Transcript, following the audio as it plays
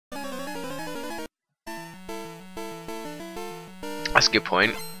That's a good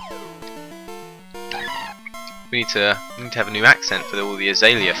point. We need to have a new accent for all the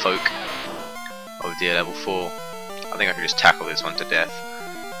Azalea folk of Deer Level 4. I think I could just tackle this one to death.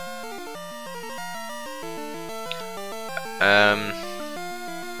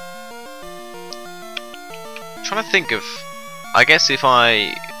 Trying to think of. I guess if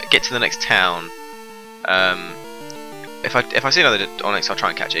I get to the next town, if I see another Onyx, I'll try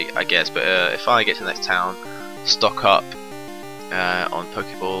and catch it, I guess. But if I get to the next town, stock up on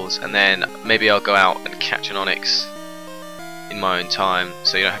Pokeballs, and then maybe I'll go out and catch an Onyx in my own time,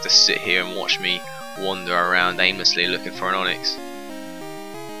 so you don't have to sit here and watch me wander around aimlessly looking for an Onyx.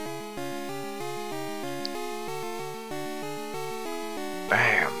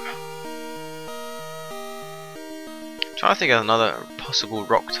 Bam! Trying to think of another possible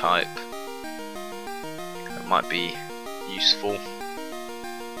rock type that might be useful.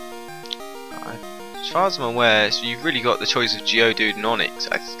 As far as I'm aware, so you've really got the choice of Geodude and Onyx,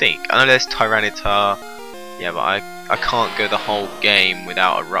 I think. I know there's Tyranitar, yeah, but I can't go the whole game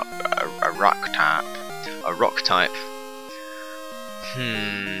without a rock type. A rock type.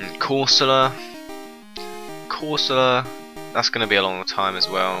 Corsola. Corsola. That's going to be a long time as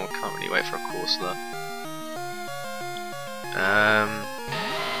well. Can't really wait for a Corsola.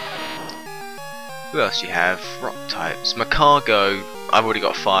 Who else do you have? Rock types. Macargo. I've already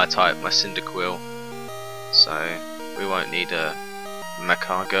got a fire type, my Cyndaquil. So we won't need a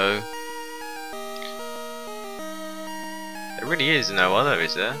Macargo. There really is no other,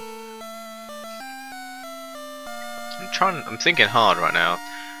 is there? I'm thinking hard right now.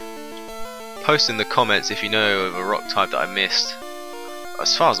 Post in the comments if you know of a rock type that I missed.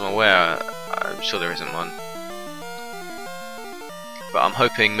 As far as I'm aware, I'm sure there isn't one. But I'm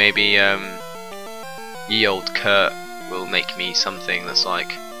hoping maybe ye old Kurt will make me something that's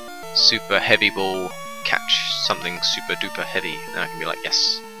like super heavy ball, catch something super duper heavy, and I can be like,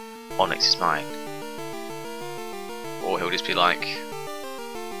 yes, Onyx is mine. Or he'll just be like,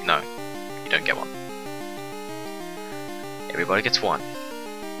 no, you don't get one. Everybody gets one,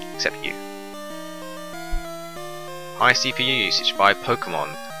 except you. High CPU usage by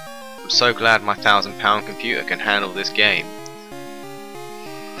Pokemon. I'm so glad my £1,000 computer can handle this game.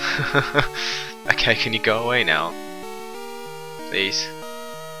 Okay, can you go away now? Please.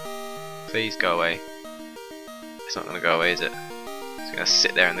 Please go away. It's not going to go away, is it? It's going to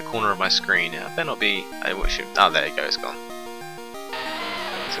sit there in the corner of my screen. I better not be. I wish it. Oh, there you go, it's gone.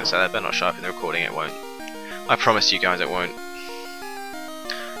 I was going to say, I better not show up in the recording, it won't. I promise you guys it won't.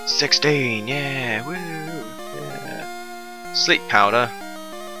 16, yeah, woo, yeah. Sleep powder.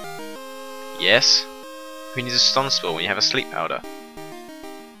 Yes. Who needs a stun spell when you have a sleep powder?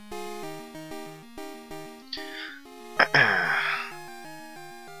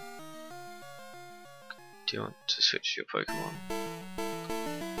 Do you want to switch your Pokemon?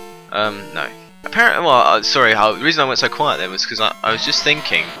 No. Apparently, well, sorry, the reason I went so quiet then was because I was just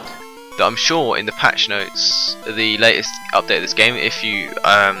thinking that I'm sure in the patch notes, the latest update of this game, if you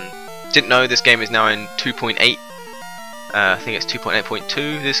didn't know, this game is now in 2.8. I think it's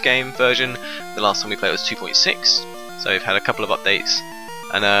 2.8.2 this game version. The last time we played was 2.6, so we've had a couple of updates,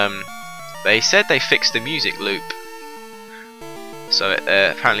 and they said they fixed the music loop. So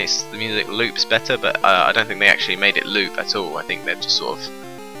apparently the music loops better, but I don't think they actually made it loop at all. I think they've just sort of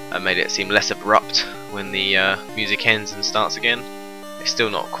made it seem less abrupt when the music ends and starts again. It's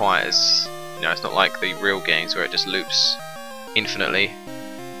still not quite as, you know, it's not like the real games where it just loops infinitely.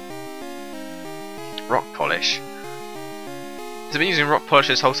 Rock polish. Has it been using rock polish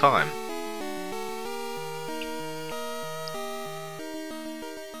this whole time?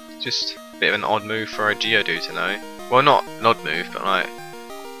 Just a bit of an odd move for a Geodude to know. Well, not an odd move, but like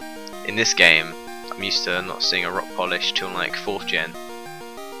in this game, I'm used to not seeing a rock polish till like 4th gen.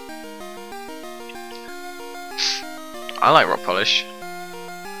 I like rock polish.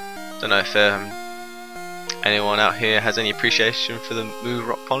 Don't know if anyone out here has any appreciation for the move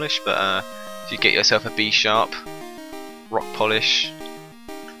rock polish, but if you get yourself a B sharp rock polish,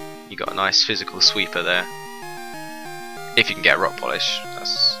 you got a nice physical sweeper there. If you can get a rock polish,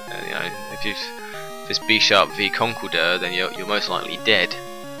 that's you know, if it's B sharp v Conkeldurr, then you're most likely dead.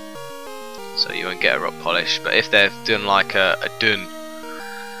 So you won't get a rock polish. But if they've done like a dun,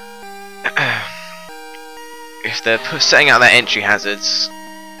 if they're setting out their entry hazards,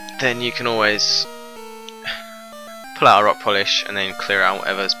 then you can always pull out a rock polish and then clear out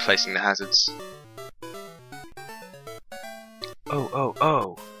whatever's placing the hazards.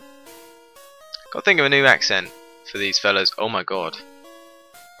 Oh. Gotta think of a new accent for these fellas. Oh my god.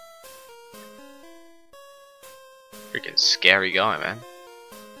 Freaking scary guy, man.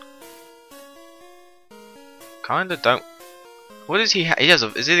 Kinda don't What does he? He has.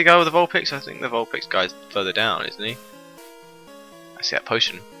 Is he the guy with the Vulpix? I think the Vulpix guy's further down, isn't he? I see that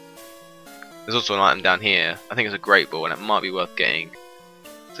potion. There's also an item down here. I think it's a Great Ball, and it might be worth getting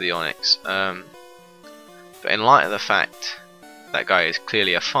for the Onyx. But in light of the fact that guy is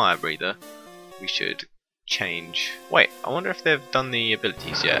clearly a fire breather, we should change. Wait, I wonder if they've done the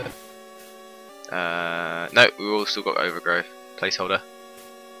abilities yet. No, we've all still got Overgrowth. Placeholder.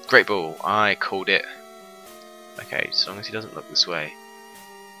 Great Ball. I called it. Okay, as long as he doesn't look this way.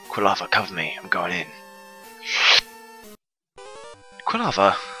 Quilava, cover me. I'm going in.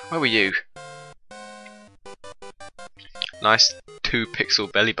 Quilava, where were you? Nice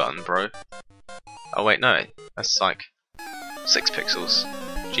 2-pixel belly button, bro. Oh wait, no, that's like 6 pixels.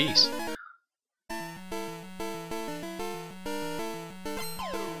 Jeez.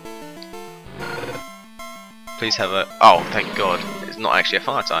 Please have a. Oh, thank God! It's not actually a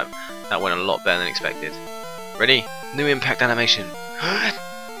fire type. That went a lot better than expected. Ready? New impact animation.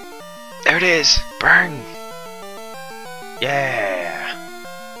 There it is. Burn. Yeah.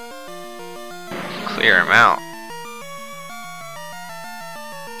 Clear him out.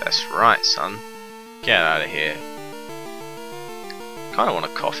 That's right, son. Get out of here. Kind of want a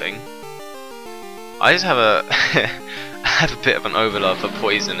coughing. I just have a I have a bit of an overlove for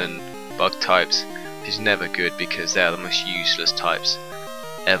poison and bug types, which is never good because they are the most useless types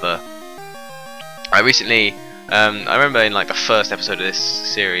ever. I recently, I remember in like the first episode of this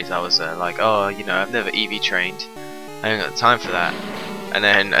series, I was like, oh, you know, I've never EV trained. I haven't got the time for that. And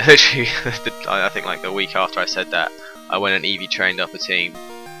then literally, I think like the week after I said that, I went and EV trained up a team.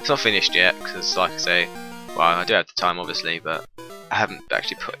 It's not finished yet because, like I say, well, I do have the time obviously, but I haven't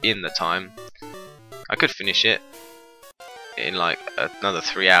actually put in the time. I could finish it in like another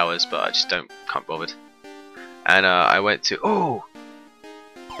 3 hours, but I just can't be bothered. And I went to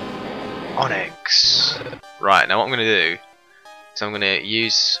Onyx. Right, now what I'm gonna do is I'm gonna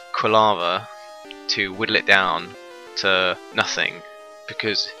use Quilava to whittle it down to nothing,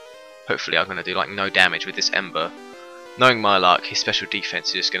 because hopefully I'm gonna do like no damage with this Ember. Knowing my luck, his special defense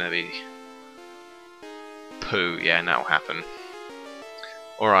is just gonna be poo. Yeah, and that'll happen.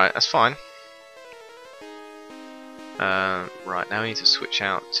 Alright, that's fine. Right, now we need to switch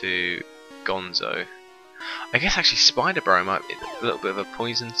out to Gonzo. I guess actually Spider Bro might be a little bit of a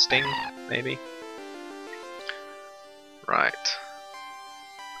poison sting, maybe. Right.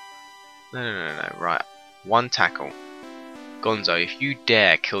 No. Right. One tackle. Gonzo, if you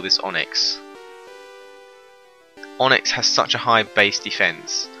dare kill this Onyx. Onyx has such a high base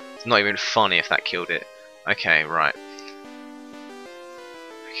defense. It's not even funny if that killed it. Okay, right.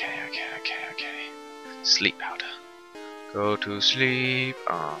 Okay. Sleep powder. Go to sleep.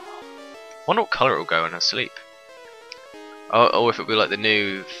 Oh. Wonder what colour it will go in her sleep. Oh, if it will be like the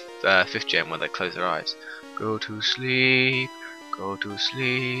new 5th gen where they close their eyes. Go to sleep. Go to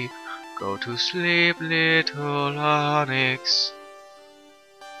sleep. Go to sleep, little Onyx.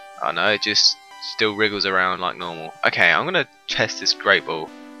 Oh no, it just still wriggles around like normal. Okay, I'm gonna test this Great Ball.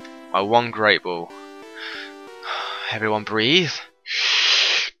 My one Great Ball. Everyone breathe.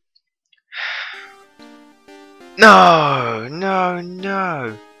 No.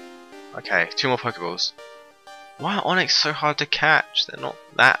 Okay, 2 more Pokeballs. Why are Onyx so hard to catch? They're not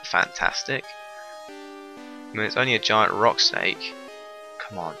that fantastic. I mean, it's only a giant rock snake.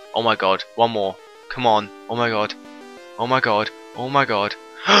 Come on. Oh my god. One more. Come on. Oh my god. Oh my god. Oh my god.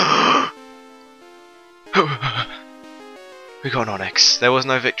 We got an Onyx. There was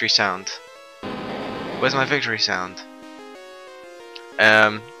no victory sound. Where's my victory sound?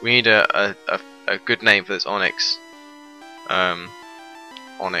 We need a good name for this Onyx.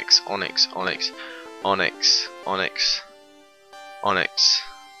 Onyx.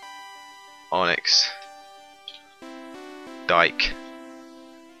 Dyke.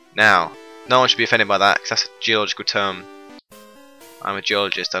 Now, no one should be offended by that, because that's a geological term. I'm a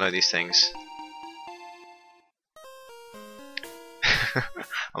geologist, I know these things.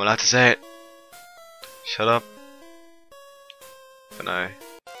 I'm allowed to say it. Shut up. But no.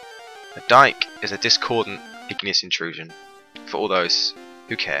 A dike is a discordant igneous intrusion. For all those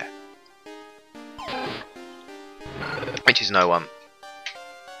who care. Which is no one.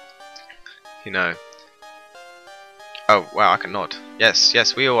 You know. Oh wow, I can nod.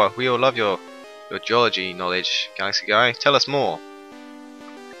 Yes, we all love your geology knowledge, Galaxy Guy. Tell us more.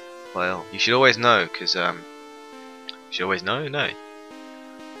 Well, you should always know, because you should always know? No.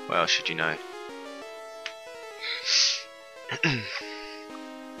 What else should you know?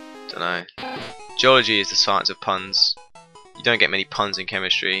 Dunno. Geology is the science of puns. You don't get many puns in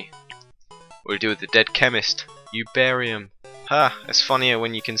chemistry. What do you do with the dead chemist? You bury him. Ha! It's funnier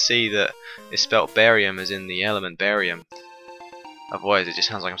when you can see that it's spelt barium as in the element barium. Otherwise it just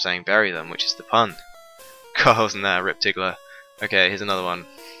sounds like I'm saying bury them, which is the pun. God, wasn't that a Rip Tiggler? Okay, here's another one.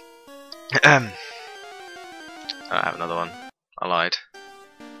 I have another one. I lied.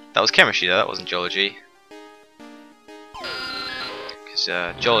 That was chemistry though, that wasn't geology. Because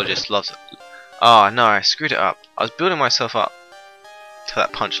geologist loves... Oh no, I screwed it up. I was building myself up to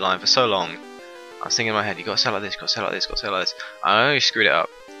that punchline for so long. I was thinking in my head, you gotta say it like this, you gotta say it like this, you gotta say it like this. I only screwed it up.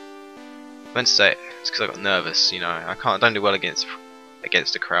 I meant to say it, it's because I got nervous, you know. I don't do well against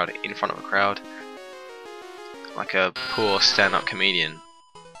a crowd, in front of a crowd. Like a poor stand-up comedian.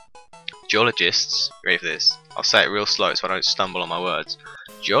 Geologists, ready for this? I'll say it real slow so I don't stumble on my words.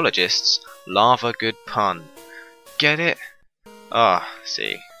 Geologists love a good pun. Get it? Ah,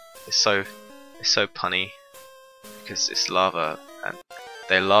 see, it's so punny because it's lava and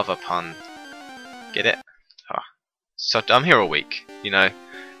they love a pun. Get it? Ah. So I'm here all week. You know,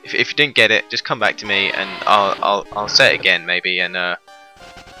 if you didn't get it, just come back to me and I'll say it again maybe, and I'll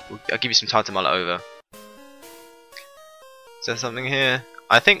give you some time to mull it over. Is there something here?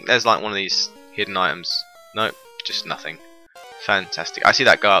 I think there's like one of these hidden items. Nope, just nothing. Fantastic. I see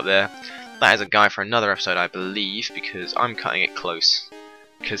that guy up there. That is a guy for another episode, I believe, because I'm cutting it close.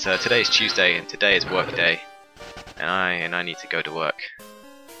 Because today is Tuesday and today is work day, and I need to go to work.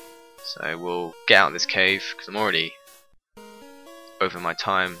 So we'll get out of this cave because I'm already over my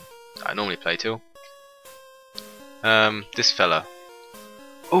time that I normally play till. This fella.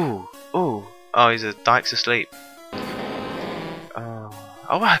 Oh, he's Dyke's asleep.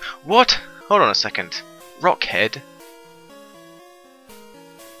 Oh, what? Hold on a second. Rockhead? Is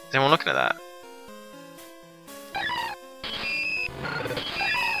anyone looking at that?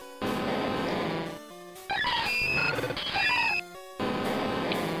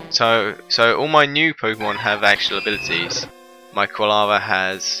 So all my new Pokemon have actual abilities. My Quilava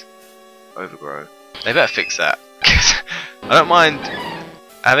has Overgrow. They better fix that. I don't mind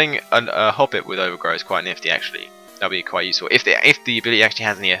having a Hobbit with Overgrow is quite nifty actually. That'll be quite useful if the ability actually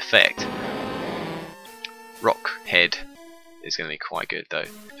has any effect. Rockhead is going to be quite good though. It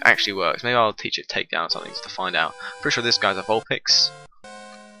actually works. Maybe I'll teach it Takedown or something just to find out. Pretty sure this guy's a Vulpix.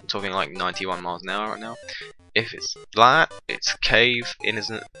 I'm talking like 91 miles an hour right now. If it's that, it's cave,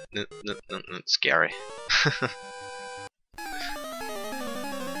 innocent, scary.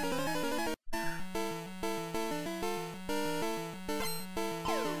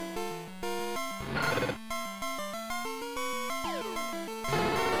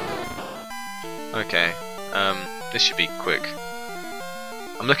 Okay, this should be quick.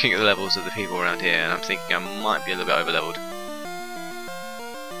 I'm looking at the levels of the people around here and I'm thinking I might be a little bit over leveled.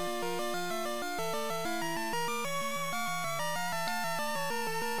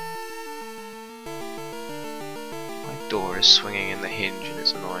 My door is swinging in the hinge and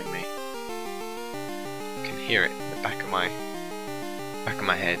it's annoying me. I can hear it in the back of my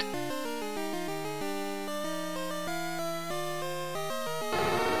head.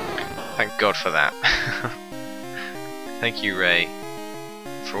 Thank God for that. Thank you, Ray,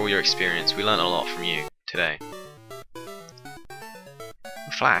 for all your experience. We learned a lot from you today.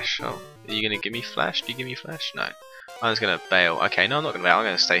 Flash. Oh, are you gonna give me Flash? Do you give me Flash? No. I'm just gonna bail. Okay, no, I'm not gonna bail. I'm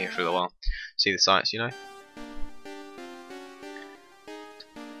gonna stay here for a little while. See the sights, you know.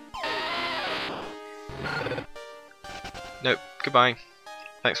 Nope. Goodbye.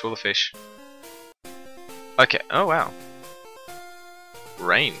 Thanks for all the fish. Okay. Oh wow.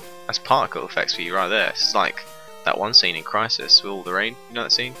 Rain. That's particle effects for you right there. It's like that one scene in Crisis with all the rain. You know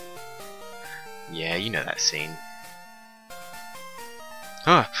that scene? Yeah, you know that scene.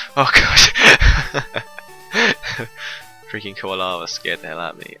 Oh god. Freaking Koalava scared the hell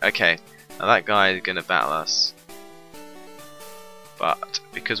out of me. Okay, now that guy is gonna battle us. But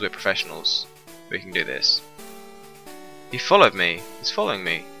because we're professionals, we can do this. He followed me. He's following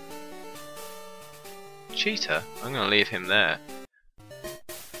me. Cheetah? I'm gonna leave him there.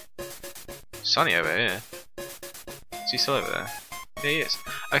 Sunny over here. Is he still over there? Yeah, he is.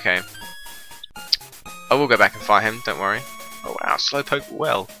 Okay. I will go back and fight him, don't worry. Oh wow, Slowpoke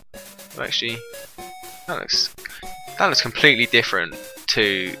well. Actually, that looks completely different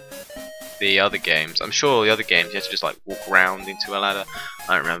to the other games. I'm sure the other games you have to just like walk around into a ladder.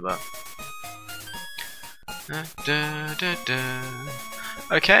 I don't remember.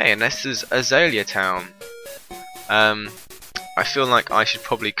 Okay, and this is Azalea Town. I feel like I should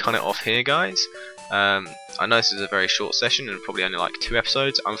probably cut it off here, guys. I know this is a very short session and probably only like 2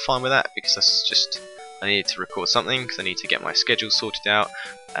 episodes. I'm fine with that because that's just I needed to record something because I need to get my schedule sorted out.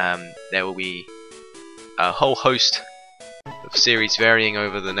 There will be a whole host of series varying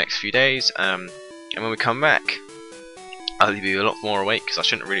over the next few days, and when we come back, I'll be a lot more awake because I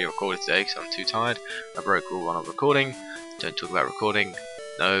shouldn't really record today because I'm too tired. I broke rule 1 of recording. Don't talk about recording.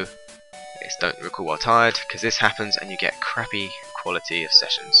 No, it's don't record while tired, because this happens and you get crappy quality of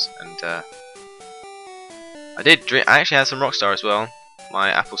sessions. And I did drink. I actually had some Rockstar as well. My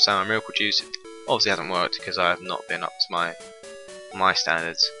apple sour miracle juice. It obviously hasn't worked because I have not been up to my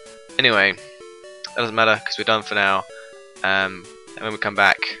standards. Anyway, that doesn't matter because we're done for now. And when we come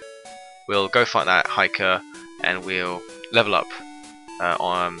back, we'll go fight that hiker and we'll level up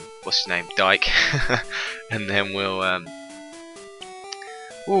on what's his name, Dyke, and then we'll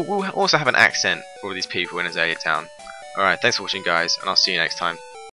also have an accent for all these people in Azalea Town. Alright, thanks for watching guys, and I'll see you next time.